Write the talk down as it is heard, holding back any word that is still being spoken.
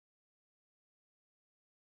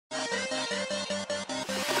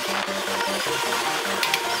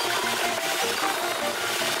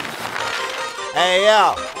Hey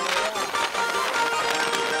yo,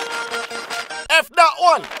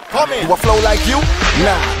 Fdot1, come in. Do I flow like you?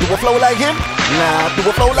 Nah. Do I flow like him? Nah. Do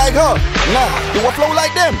I flow like her? Nah. Do I flow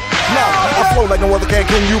like them? Nah. I flow like no other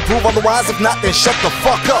can you prove otherwise? If not, then shut the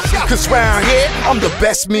fuck up. Cause round here, I'm the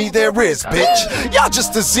best me there is, bitch. Y'all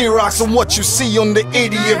just a Xerox on what you see on the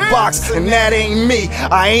idiot box. And that ain't me,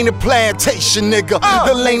 I ain't a plantation nigga.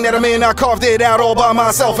 The lane that I'm in, I carved it out all by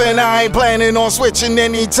myself. And I ain't planning on switching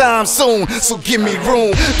anytime soon. So give me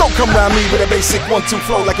room, don't come around me with a basic 1-2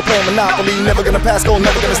 flow like you're playing Monopoly. Never gonna pass go,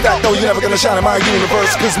 never gonna stack though. You're never gonna shine in my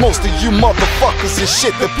universe. Cause most of you motherfuckers is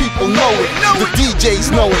shit, the people know it. The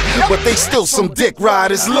DJs know it, but they still some dick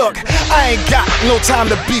riders. Look, I ain't got no time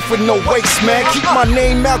to beef with no waste, man. Keep my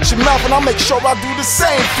name out your mouth and I'll make sure I do the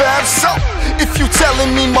same, fam. So, if you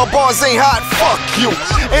telling me my bars ain't hot, fuck you.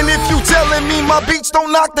 And if you telling me my beats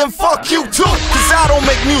don't knock, then fuck you too. Cause I don't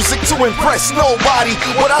make music to impress nobody.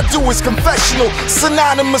 What I do is confessional,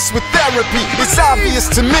 synonymous with therapy. It's obvious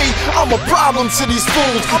to me, I'm a problem to these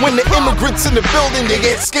fools. When the immigrants in the building, they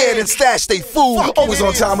get scared and stash they food. Always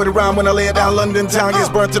on time with a rhyme when I lay it down. London town gets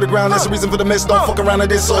burnt to the ground. That's the reason for the mess. Don't fuck around at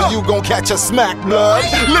this or you gon' catch a smack, blood.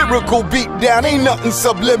 Lyrical beat down, ain't nothing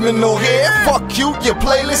subliminal here. Fuck you, your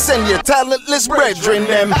playlist and your talentless brethren.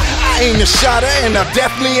 Them, I ain't a shotter and I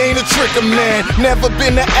definitely ain't a tricker, man. Never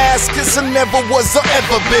been an ass kisser, never was or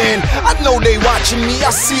ever been. I know they watching me,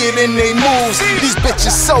 I see it in they moves. These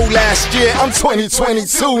bitches sold last year, I'm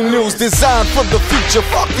 2022 news. Designed for the future,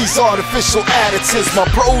 fuck these artificial additives. My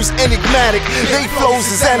pros enigmatic, they flows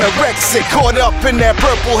is anorexic. Caught up in that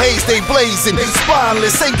purple haze, they blazing. They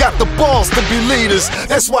spineless, ain't got the balls to be leaders.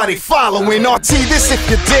 That's why they following RT. This if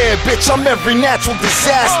you're dead, bitch. I'm every natural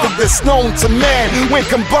disaster that's known to man. When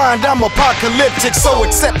combined, I'm apocalyptic. So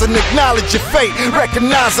accept and acknowledge your fate.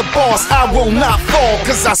 Recognize a boss, I will not fall.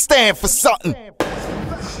 Cause I stand for something.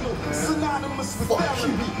 Synonymous with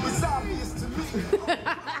therapy. It's obvious to me.